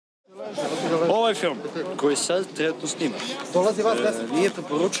Ovaj film koji sad trenutno snima nije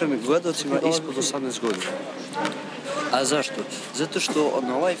preporučen gledalcima ispod 18 godina. A zašto? Zato što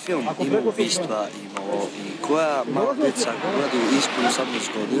na ovaj film ima ubistva, imalo i koja malo deca gledaju ispod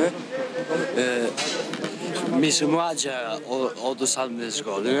 18 godine, mislim mlađa od 18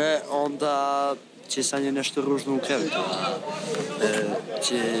 godine, onda će sa nje nešto ružno u krevetu.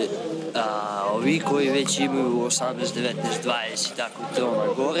 Ovi koji već imaju 18, 19, 20 i tako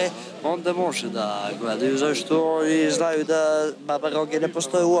tona gore, onda može da gledaju, zašto oni znaju da baba roge ne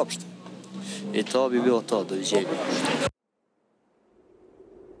postoje uopšte. I to bi bilo to, doviđenja.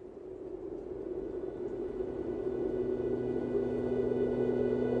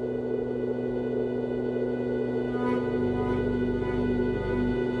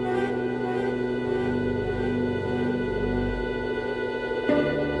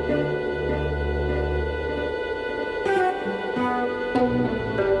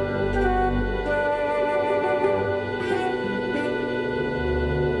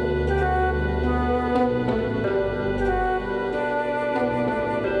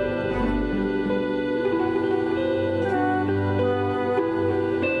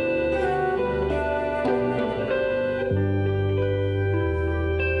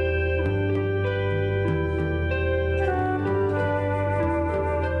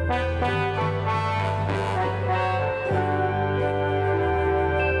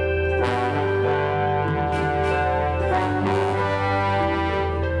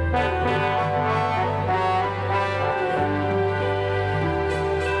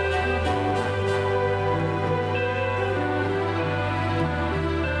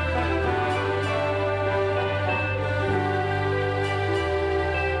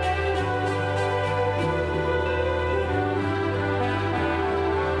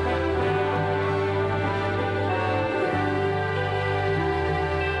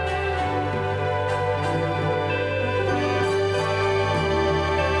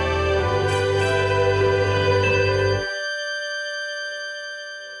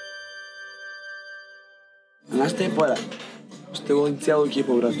 Znaš šta je pojela? Što volim cijelu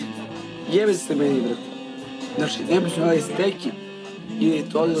ekipu, brate. Jebe se meni, brate. Znači, ne bi ovaj steki, ili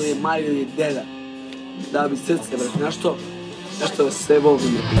to, ili je Mario, ili je deda. Da bi srce, brate. Znaš što? Znaš što vas sve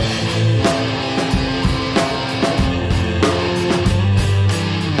volim, brate.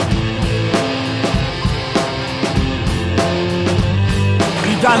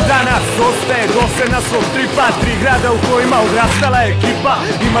 Dan danas ostaje dosljedna svog tripa, 3 grada u kojima odrastala ekipa.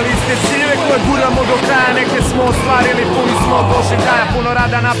 Imali ste ciljeve koje guramo do kraja, neke smo ostvarili, puni smo doživljaja, puno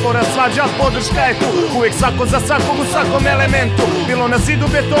rada, napora, svađa, podrška je tu, uvijek svako za svakog u svakom elementu. Bilo na zidu,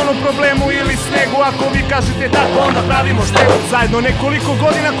 betonu, problemu ili snegu, ako vi kažete tako, onda pravimo štegu. Zajedno nekoliko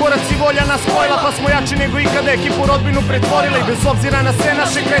godina koraci volja nas spojila, pa smo jači nego ikada ekipu rodbinu pretvorila. I bez obzira na sve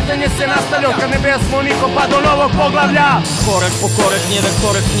naše kretanje se nastavlja, kad ne bejasmo niko pa do novog poglavlja. Korak po korak, nijedan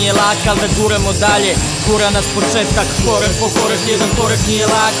korak nije lak, al da guramo dalje, gura nas početak. Korak po korak, jedan korak nije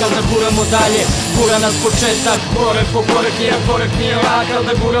lak, al da guramo dalje, gura nas početak. Korak po korak, jedan korak nije lak, al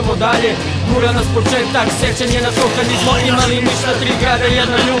da guramo dalje, gura nas početak. Sjećanje na to kad nismo imali ništa, 3 grada,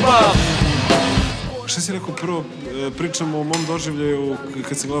 jedna ljubav. Šta si rekao prvo, pričamo o mom doživljaju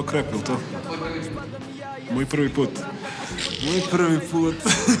kad sam gledao Krep, ili to? Moj prvi put. Moj prvi put.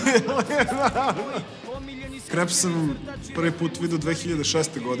 Krep sam prvi put vidio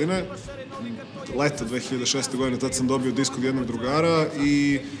 2006. godine, leto 2006. godine, tad sam dobio disk od jednog drugara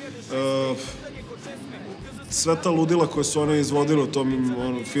i sve ta ludila koje su one izvodile u tom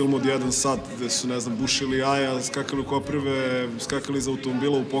filmu od 1 sat, gde su, ne znam, bušili jaja, skakali u koprive, skakali iz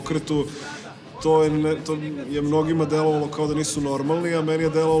automobila u pokretu, to je mnogima delovalo kao da nisu normalni, a meni je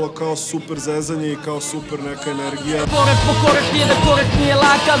delovalo kao super zezanje i kao super neka energija. Korak po korak, jedan korak nije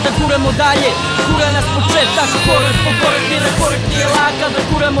lak, al da guramo dalje, gura nas početak. Korak po korak, jedan korak nije lak, al da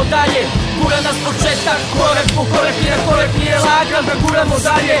guramo dalje, gura nas početak. Korak po korak, jedan korak nije lak, al da guramo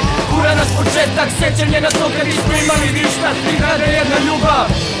dalje, gura nas početak. Sjećanje na to kad nismo imali ništa, 3 grada, jedna ljubav.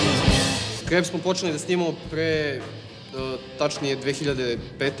 Krep smo počeli da snimamo pre tačnije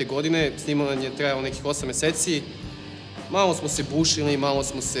 2005. godine, snimanje je trajalo nekih 8 meseci. Malo smo se bušili, malo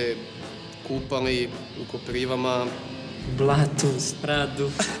smo se kupali u koprivama. Blatu,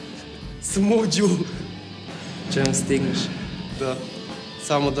 spradu, Smuđu. čemu stigneš. Da,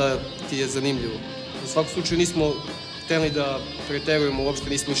 samo da ti je zanimljivo. U svakom slučaju nismo hteli da preterujemo, uopšte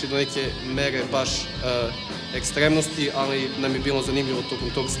nismo išli do neke mere baš ekstremnosti, ali nam je bilo zanimljivo tokom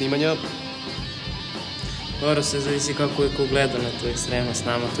tog snimanja. Dobro, sve zavisi kako je ko gleda na to ekstremno s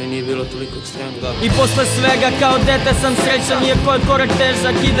nama, to i nije bilo toliko ekstremno. I posle svega kao dete sam srećan, iako je korak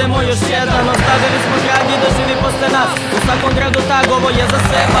težak, idemo još jedan. Ostavili smo dragi da živi posle nas, u svakom gradu tag, ovo je za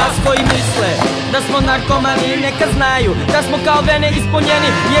sve vas koji misle da smo narkomani, neka znaju da smo kao vene ispunjeni,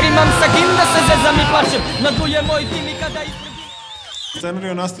 jer imam sa kim da se zezam i plačem, naduje moj tim i kada ispregim.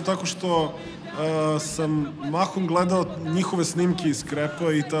 Scenario nastao tako što sam mahom gledao njihove snimke iz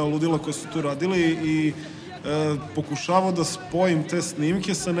Krepa i ta ludila koja su tu radili i pokušavao da spojim te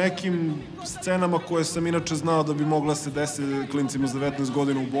snimke sa nekim scenama koje sam inače znao da bi mogla se desiti klincima s 19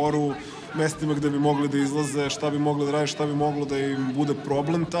 godina u Boru, mestima gde bi mogli da izlaze, šta bi mogli da rade, šta bi moglo da im bude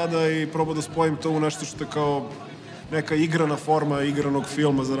problem tada i probao da spojim to u nešto što je kao neka igrana forma igranog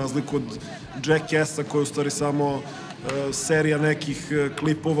filma za razliku od Jackaassa koja je u stvari samo serija nekih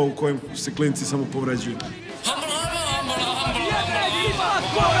klipova u kojim se klinci samo povređuju.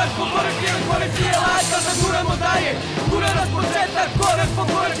 Korak po korak, jedan korak nije laka, da guramo dalje. Gura nas početak, korak po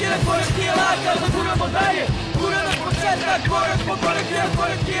korak, jedan korak nije laka, da guramo dalje. Gura nas početak, korak po korak, jedan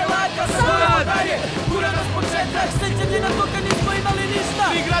korak nije laka, da guramo dalje. Gura nas početak, sećanje na to kad nismo imali ništa.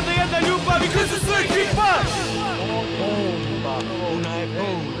 Tri grada, jedna ljubav i kad se sve ekipa.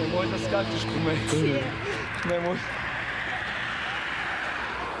 Nemoj da skačeš ko me. Nemoj.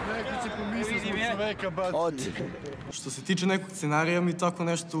 Što se tiče nekog scenarija, mi tako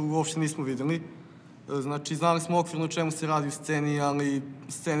nešto uopšte nismo videli. Znači, znali smo okvirno o čemu se radi u sceni, ali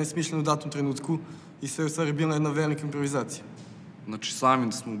scena je smišljena u datom trenutku i sve u stvari bila jedna velika improvizacija. Znači,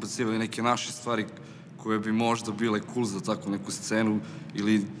 sami smo ubacivali neke naše stvari koje bi možda bile cool za takvu neku scenu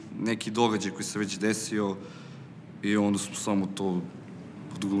ili neki događaj koji se već desio i onda smo samo to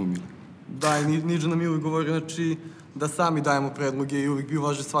odglumili. Da, i Niđa nam je uvijek govorio, znači, da sami dajemo predloge i uvijek bi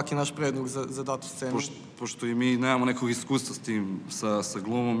uvažio svaki naš predlog za datu scenu. Pošto i mi nemamo nekog iskustva s tim, sa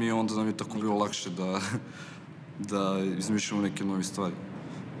glumom i onda nam je tako bilo lakše da izmišljamo neke nove stvari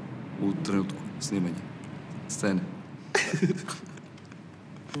u trenutku snimanja scene.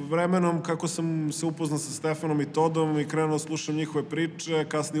 Vremenom, kako sam se upoznao sa Stefanom i Todom i krenuo slušam njihove priče,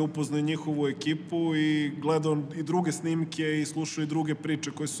 kasnije upoznao i njihovu ekipu i gledao i druge snimke i slušao i druge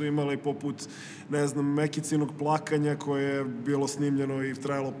priče koje su imali poput, ne znam, Mekicinog plakanja koje je bilo snimljeno i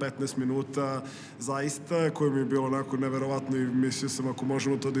trajalo 15 minuta zaista, koje mi je bilo onako neverovatno i mislio sam ako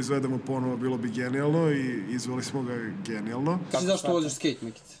možemo to da izvedemo ponovo bilo bi genijalno i izveli smo ga genijalno. Zašto voziš skejt,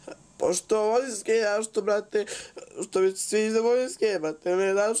 Mekice? Pošto volim skejt, ja što, brate, što mi svi da volim skejt, brate,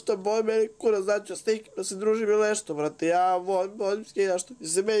 ne znam što boj meni kura, znači, s nekim da se družim ili nešto, brate, ja volim skejt, ja što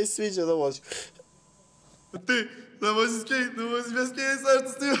se meni sviđa da vozim. Ti, da vozim skejt, da vozim ja skejt,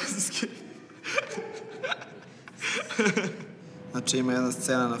 zašto ti vozim skejt? Znači, ima jedna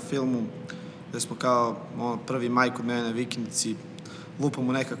scena na filmu gde smo kao prvi maj kod mene na vikendici,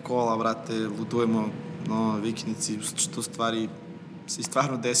 lupamo neka kola, brate, ludujemo na vikendici, što stvari se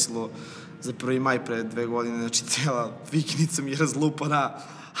stvarno desilo za 1. maj pre 2 godine, znači cijela vikendica mi je razlupana,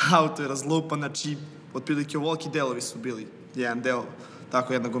 auto je razlupan, znači otprilike ovoliki delovi su bili, jedan deo,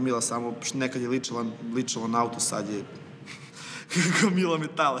 tako jedna gomila samo, nekad je ličilo na auto, sad je gomila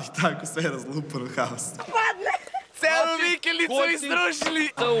metala i tako sve je razlupano, haos. Padne! Celu vikendicu istrušili!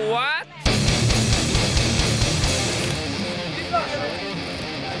 So what?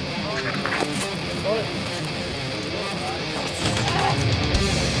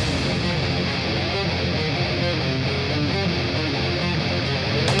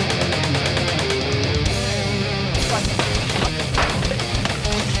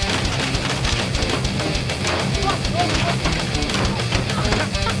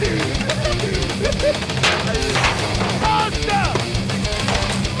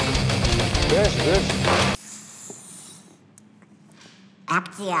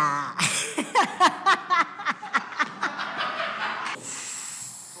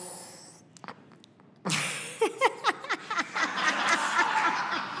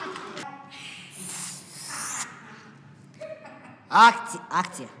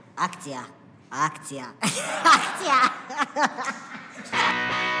 Akcija! Akcija!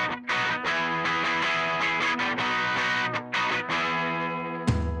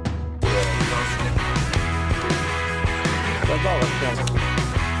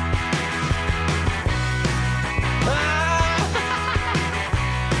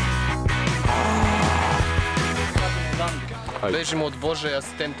 Bežimo od Bože,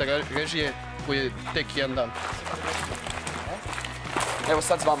 asistenta režije, koji je tek 1 dan. Evo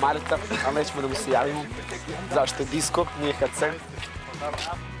sad zva Marta, ali nećemo da mu se javimo. Zašto je disko, nije HC.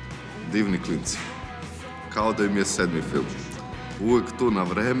 Divni klinci. Kao da im je 7. film. Uvek tu na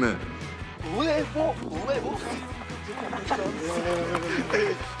vreme. Levo!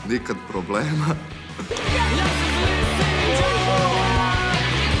 Nikad problema.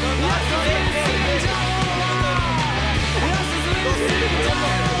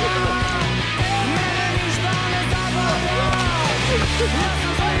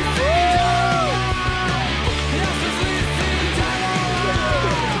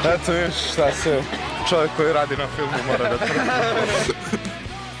 Eto vidiš šta se čovjek koji radi na filmu mora da trpi.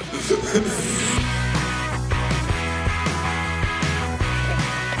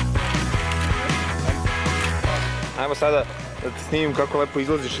 Ajmo sada da te snimim kako lepo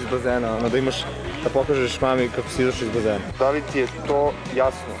izlaziš iz bazena, da imaš, da pokažeš mami kako si izašao iz bazena. Da li ti je to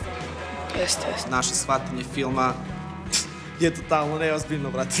jasno? Jeste. Naše shvatanje filma je totalno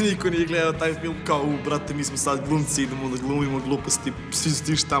neozbiljno, brate. Niko nije gledao taj film kao, brate, mi smo sad glumci, idemo da glumimo gluposti, svi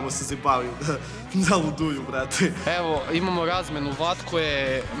stiš tamo se zabavaju, da luduju, brate. Evo, imamo razmenu, Vlatko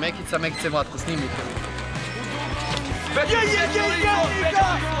je Mekica, Mekica je Vlatko, snimite mi.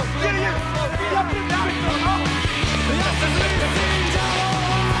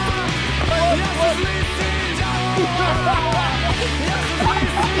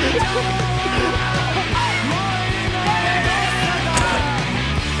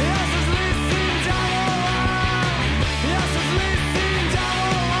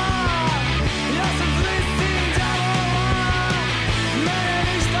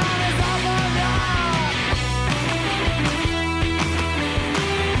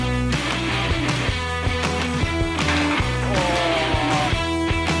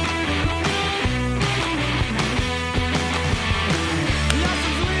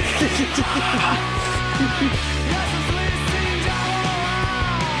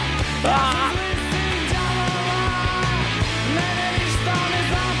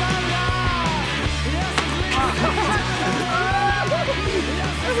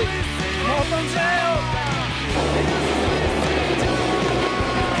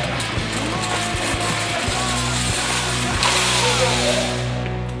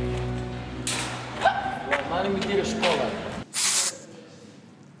 Mali mi diraš kola.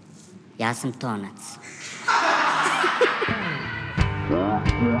 Ja sam tonac.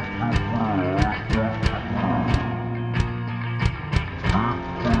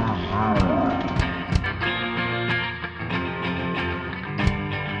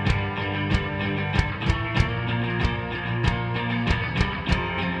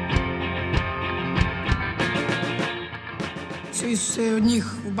 Svi su se od njih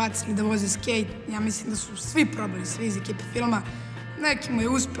ubacili da voze skejt. Ja mislim da su svi probali, svi iz ekipe filma. Nekima je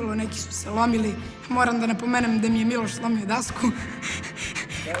uspelo, neki su se lomili. Moram da napomenem da mi je Miloš slomio dasku.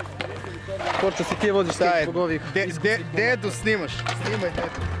 Počeo si ti voziš skejt zbog ovih. Dedu snimaš, snimaj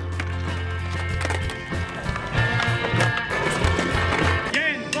dedu.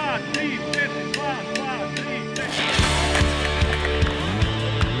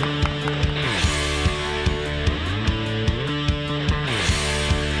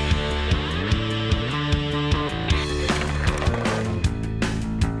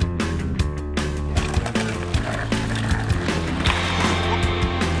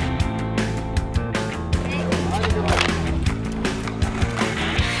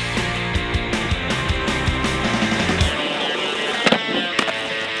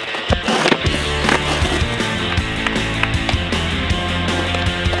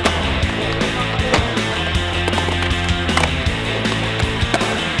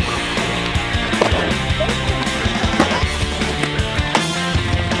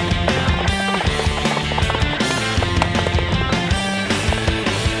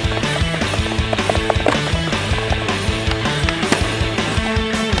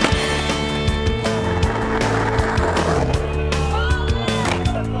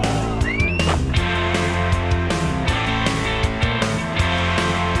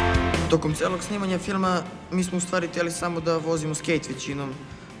 Tokom celog snimanja filma mi smo u stvari htjeli samo da vozimo skejt većinom.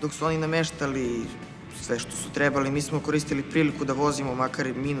 Dok su oni nameštali sve što su trebali, mi smo koristili priliku da vozimo makar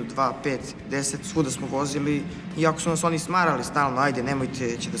minut, 2, 5, 10, svuda smo vozili. Iako su nas oni smarali stalno, ajde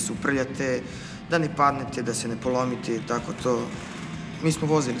nemojte će da se uprljate, da ne padnete, da se ne polomite i tako to. Mi smo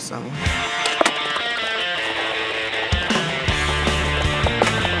vozili samo.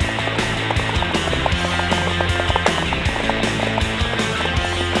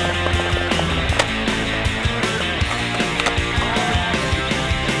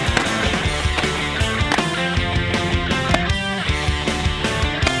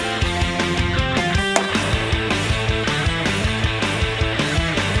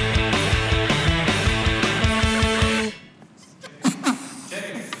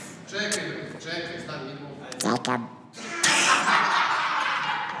 Čekaj.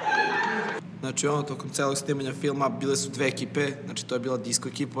 Znači tokom celog snimanja filma bile su dve ekipe, znači to je bila disko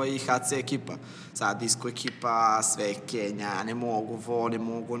ekipa i HC ekipa. Sad disko ekipa, sve Kenja, ne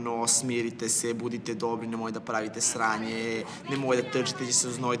mogu no, smirite se, budite dobri, nemoj da pravite sranje, nemoj da trčite, će se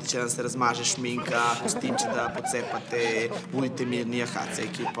uznojiti, će da se razmaže šminka, kostim će da pocepate, budite mirni, a HC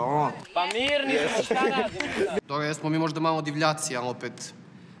ekipa, Pa mirni, šta radimo? Dobro, jesmo mi možda malo divljaci, ali opet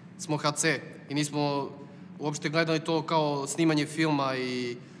smo HC i nismo uopšte gledali to kao snimanje filma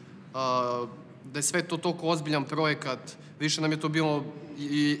i da je sve to toliko ozbiljan projekat. Više nam je to bilo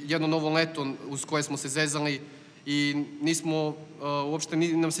jedno novo leto uz koje smo se zezali i nismo, uopšte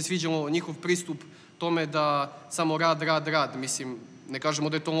nam se sviđalo njihov pristup tome da samo rad. Mislim, ne kažemo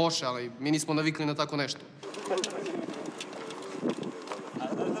da je to loše, ali mi nismo navikli na tako nešto.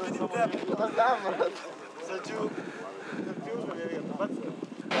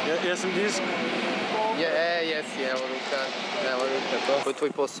 Jesam disk. Jesi, evo ruka, to je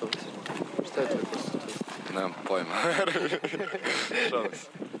tvoj posao. Šta je tvoj posao? Nemam pojma. Šalim se.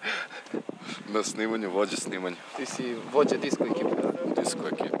 Na snimanju, vođa snimanja. Ti si vođa disko ekipe. Disko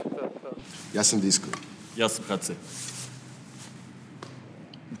ekipe. Ja sam disko. Ja sam HC.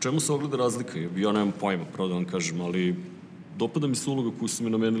 U čemu se ogleda razlika? Ja nemam pojma, pravo da vam kažem, ali dopada mi se uloga koju su mi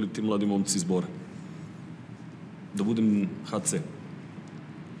namenili ti mladi momci iz Bora. Da budem HC.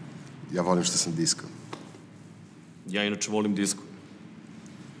 Ja volim što sam disko. Ja inače volim disko.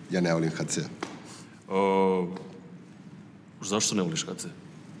 Ja ne volim HC. Zašto ne voliš HC?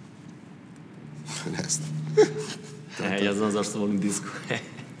 Ne znam. Ja znam zašto volim disko.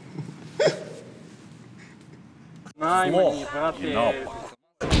 Najmanji, brate.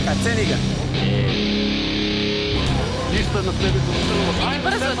 HC liga. Ništa nas ne bi zaustavilo. Ajde,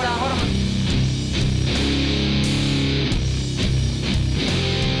 brzo tamo.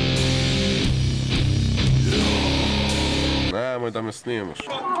 Nemoj da me snimaš.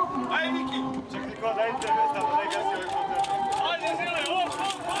 Ajde, Niki! Čekaj, ko da idete, ne znam, da gasi ovaj kontent. Ajde, Zile,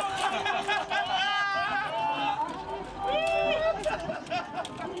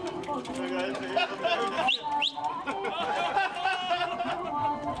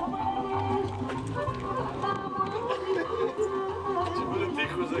 Če bude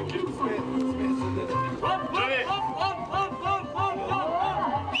tiho za ekipu. Čovjek!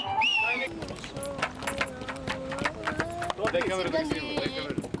 Daj kameru da snimamo, daj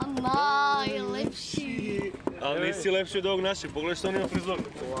kameru. Najlepši. Ali nisi lepši od ovog našeg, pogledaj što on ima frizor.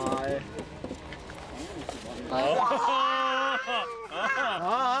 Laje.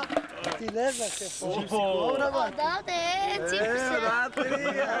 Ti ne znaš se Odavde, cipu se.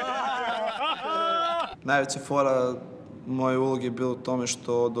 Najveća fora moje uloge je bilo u tome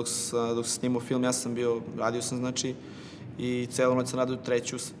što dok sam snimao film, ja sam radio sam znači, i celu noć sam radio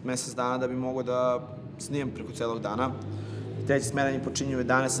treću mesec dana da bi mogao da snimam preko celog dana. Treća smena mi počinje u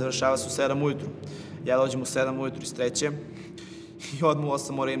 11, završava se u 7 ujutru. Ja dođem u 7 ujutru iz treće i odmah u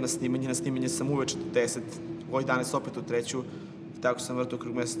 8 moram na snimanje sam uveče do 10, u 11 opet u treću. I tako sam vrtao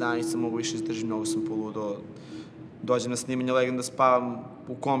krug mesec dana, nisam mogu više izdržiti, mnogo sam poludo. Dođem na snimanje, legam da spavam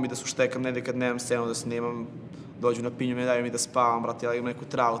u kombi, da suštekam, negde kad nemam scenu da snimam. Dođu na pinju, ne daju mi da spavam, brate, ja legam neku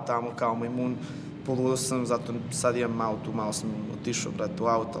travu tamo kao majmun. Poludo sam, zato sad imam auto, malo sam otišao, brate, u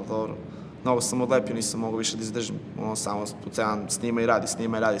auto, ali dobro. Mnogo sam odlepio, nisam mogao više da izdržim. Samo po celan snima i radi.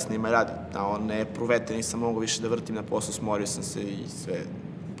 A on ne pruvete, nisam mogao više da vrtim na poslu, smorio sam se i sve,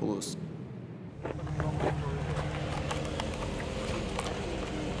 poludo sam.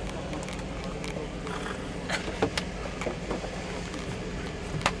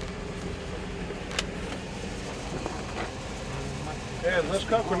 Znaš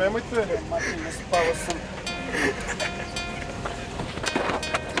kako, nemojte... Spavao sam.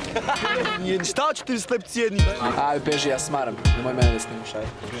 Šta hoćete vi slepci jedni? Ajde, beži, ja smaram. Nemoj mene da snimaš, ajde.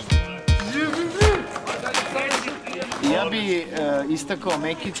 Ja bi istakao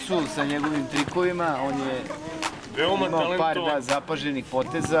Mekicu sa njegovim trikovima. On je imao par zapaženih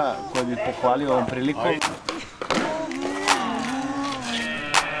poteza koje bih pohvalio ovom prilikom.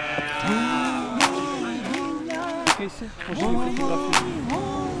 Čekaj se, možda mi fotografiju.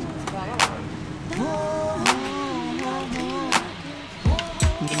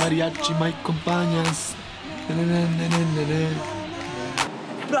 Mariachi, my companions.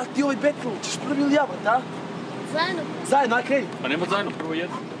 Brat, ti ovaj betl, ćeš prvi ili ja, brat, a? Zajedno. Zajedno, aj kreni. Pa nema zajedno, prvo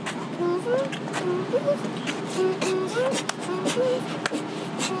jedno.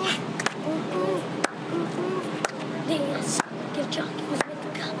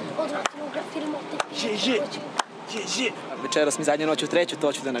 Večeras mi zadnja noć u treću,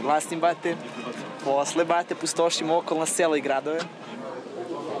 to ću da naglasim, bate. Posle, bate, pustošimo okolna sela i gradove.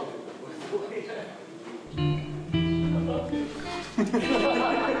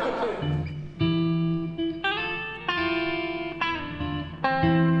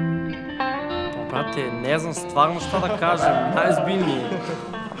 Brate, ne znam stvarno šta da kažem, najzbiljnije.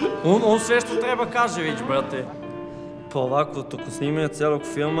 On sve što treba kaže već, brate. Pa ovako, tokom snimanja celog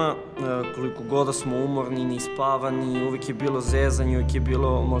filma, koliko god da smo umorni, nispavani, uvijek je bilo zezanje, uvijek je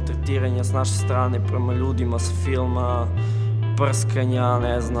bilo maltretiranja s naše strane prema ljudima sa filma, prskanja,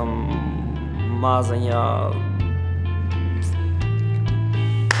 ne znam, mazanja.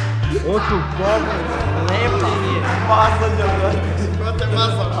 Oću, lepa je. Mazanja, brate,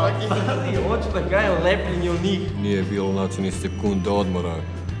 mazanja. Hoću da gajem lepljenje u njih. Nije bilo, znači, ni sekunde odmora.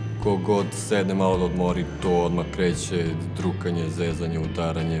 Kogod sedne malo da odmori, to odmah kreće drukanje, zezanje,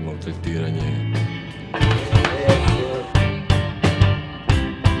 udaranje, maltretiranje.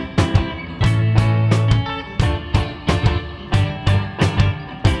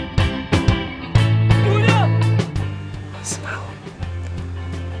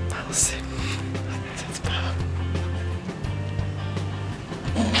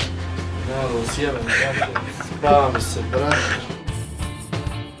 Spavam se, brate.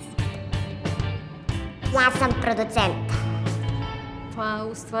 Ja sam producent. Pa,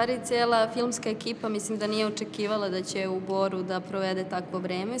 u stvari, cijela filmska ekipa mislim da nije očekivala da će u Boru da provede takvo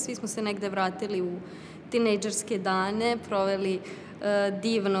vreme. Svi smo se negde vratili u tinejdžerske dane, proveli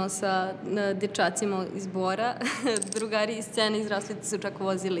divno sa dečacima iz Bora. Drugari iz scene iz rasvete su čak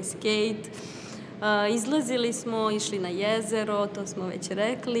vozili skejt. Izlazili smo, išli na jezero, to smo već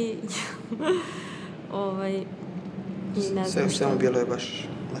rekli. Sve u svemu bilo je baš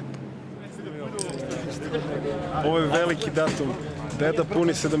lepo. Ovo je veliki datum. Deda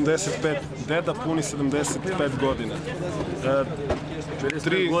puni 75 godina.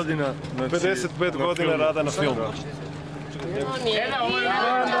 55 godina rada na filmu.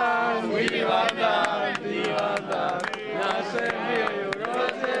 Divan dan, našem bio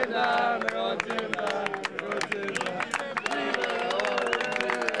rođendan, rođendan.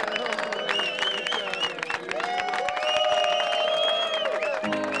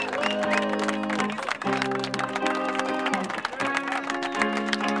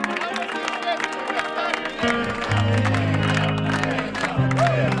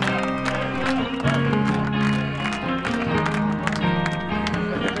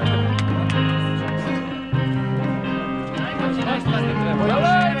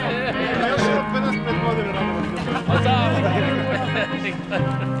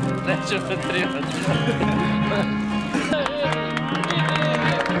 Neću potrivati.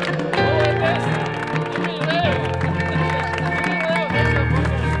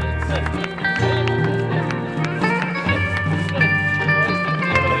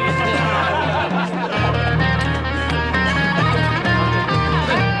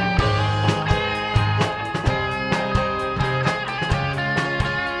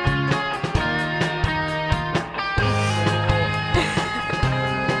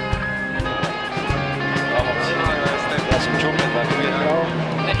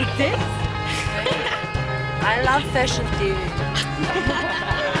 I love fashion TV.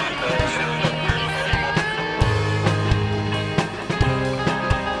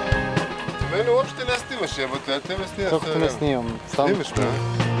 Mene uopšte ne snimaš, jebote, ja tebe snimam sve vreme. Kako te ne snimam? Snimaš me?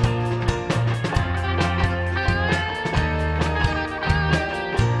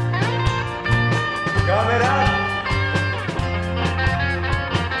 Kamera!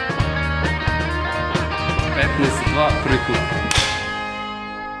 15-2, prvi klub.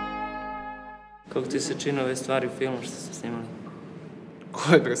 Kako ti se čine ove stvari u filmu što ste snimali?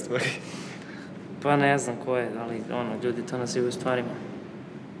 Koje bre stvari? Pa ne znam koje, ali ljudi to nazivaju stvarima.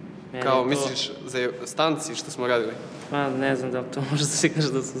 Kao, misliš za stanci što smo radili? Pa ne znam da li to može da se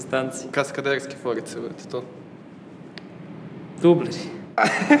kaže da su stanci. Kaskaderske forice, vrati to. Dubleri.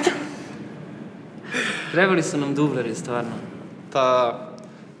 Trebali su nam dubleri, stvarno.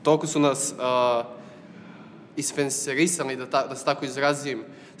 Toliko su nas isfenserisali, da se tako izrazim,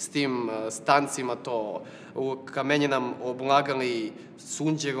 s tim stancima, to u kamenje nam oblagali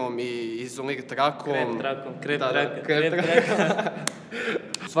sunđerom i izolir trakom. Kret trakom.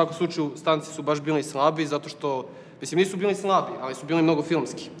 U svakom slučaju, stanci su baš bili slabi, zato što, mislim, nisu bili slabi, ali su bili mnogo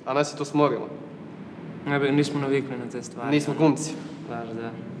filmski, a nas je to smorilo. Nismo navikli na te stvari. Nismo glumci. Baš,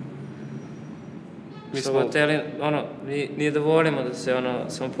 da. Mi smo hteli, nije da volimo da se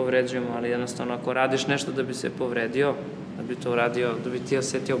samo povređujemo, ali jednostavno ako radiš nešto da bi se povredio, da bi to uradio, da bi ti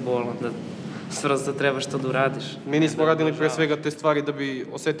osetio bol, da prosto trebaš to da uradiš. Mi nismo radili pre svega te stvari da bi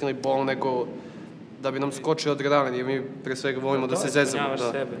osetili bol, nego da bi nam skočio adrenalin, jer mi pre svega volimo da se zezamo.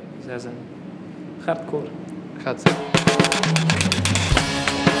 Ispunjavaš sebe, zezanje. Hardcore. Hardcore.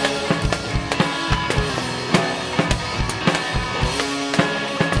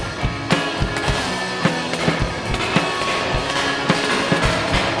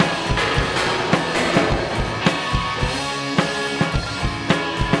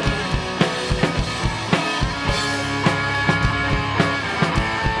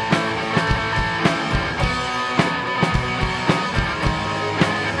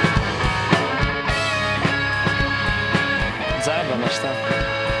 Ništa.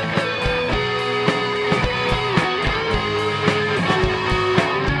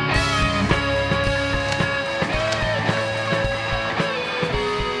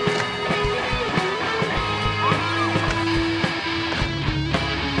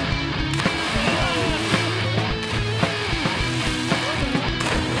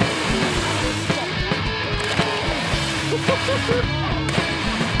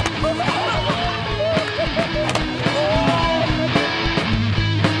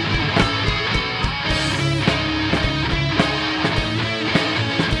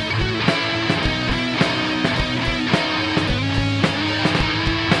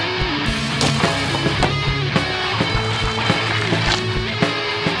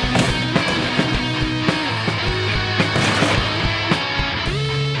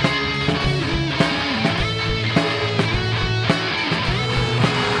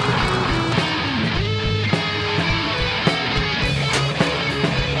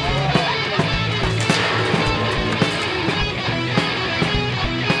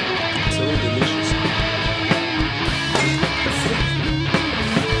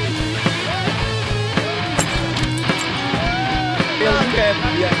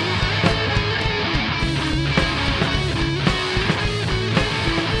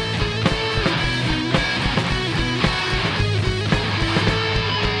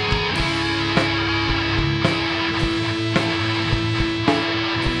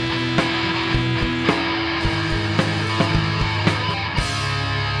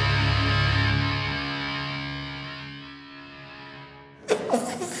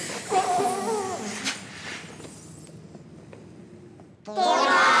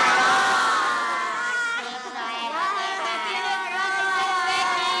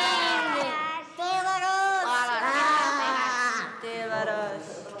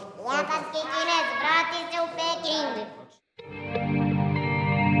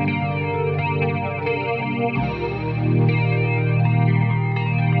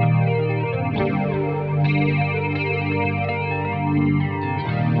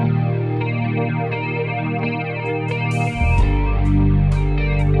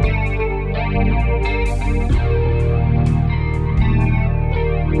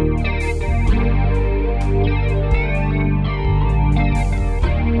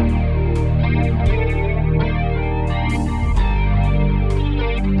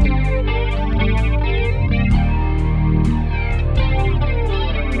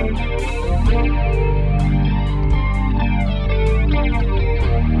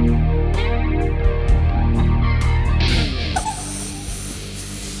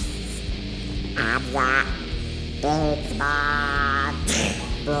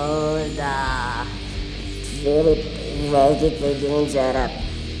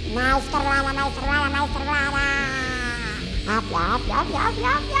 Majster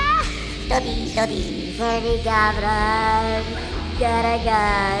Vlada. Dodi. Very gabran. Gotta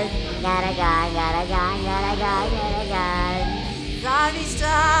gun.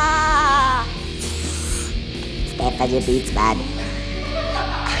 Zavišća! Stefan je bicman.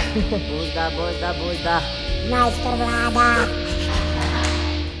 Buzda. Majster Vlada.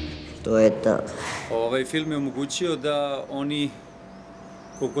 To je to. Ovaj film je omogućio da oni,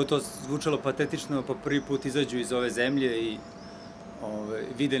 koliko to zvučalo patetično, pa prvi put izađu iz ove zemlje i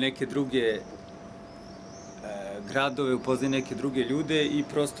vide neke druge gradove, upoznaju neke druge ljude i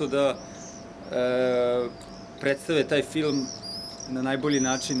prosto da predstave taj film na najbolji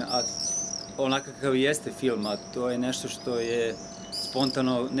način, a onakav kao jeste film, a to je nešto što je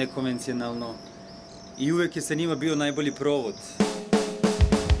spontano, nekonvencionalno i uvek je sa njima bio najbolji provod.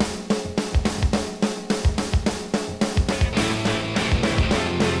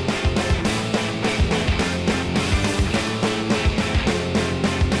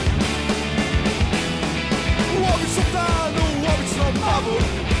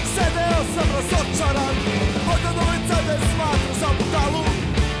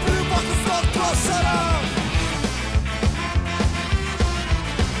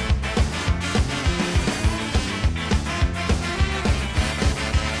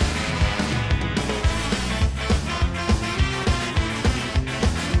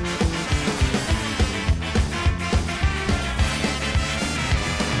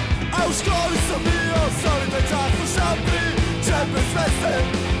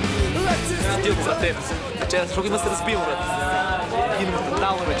 Idemo, brate, večeras, što ima se razbijemo, brate. Idemo,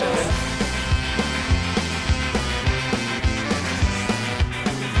 bravo večeras.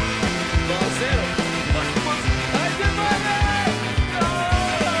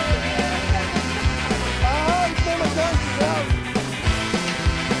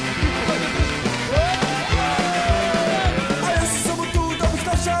 A ja sam samo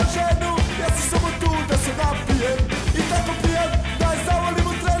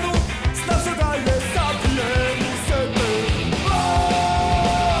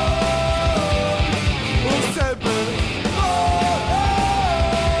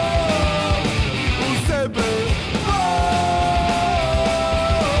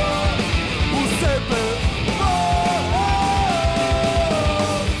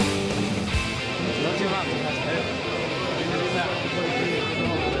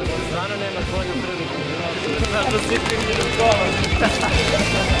disciplinu Kolos.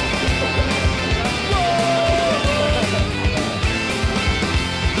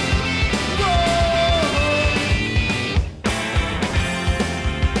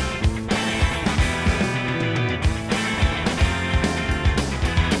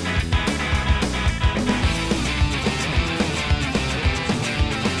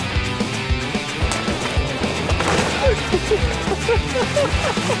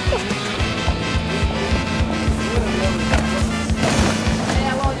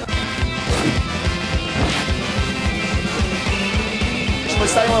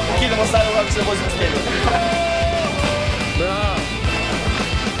 Stavimo na pokidamo, stavimo kako se vozimo s njegom. Bravo.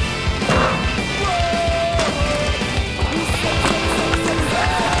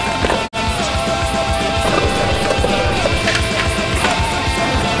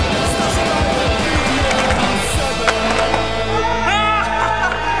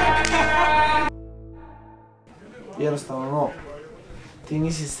 Jednostavno, no, ti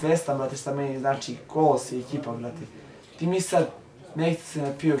nisi svestan, brate, šta meni znači Kolos i ekipa, brate. Ti mi sad nekako se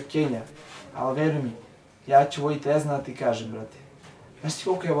napio Kenja, ali veruj mi, ja ću voditi Ezna da ti kažem, brate. Znaš ti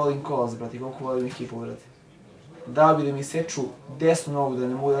koliko ja volim Kolos, brate, koliko volim ekipu, brate. Dao bi da mi seču desnu nogu, da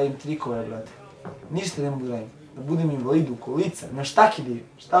ne mogu da radim trikove, brate. Ništa ne mogu da radim. Da budem invalid u kolica, na štaki da idem,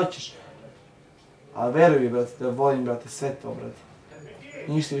 šta hoćeš. Ali veruj mi, brate, da volim, brate, sve to, brate.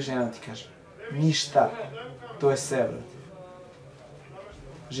 Ništa više nema ti kažem. Ništa. To je sve, brate.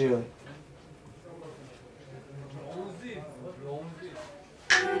 Živjeli.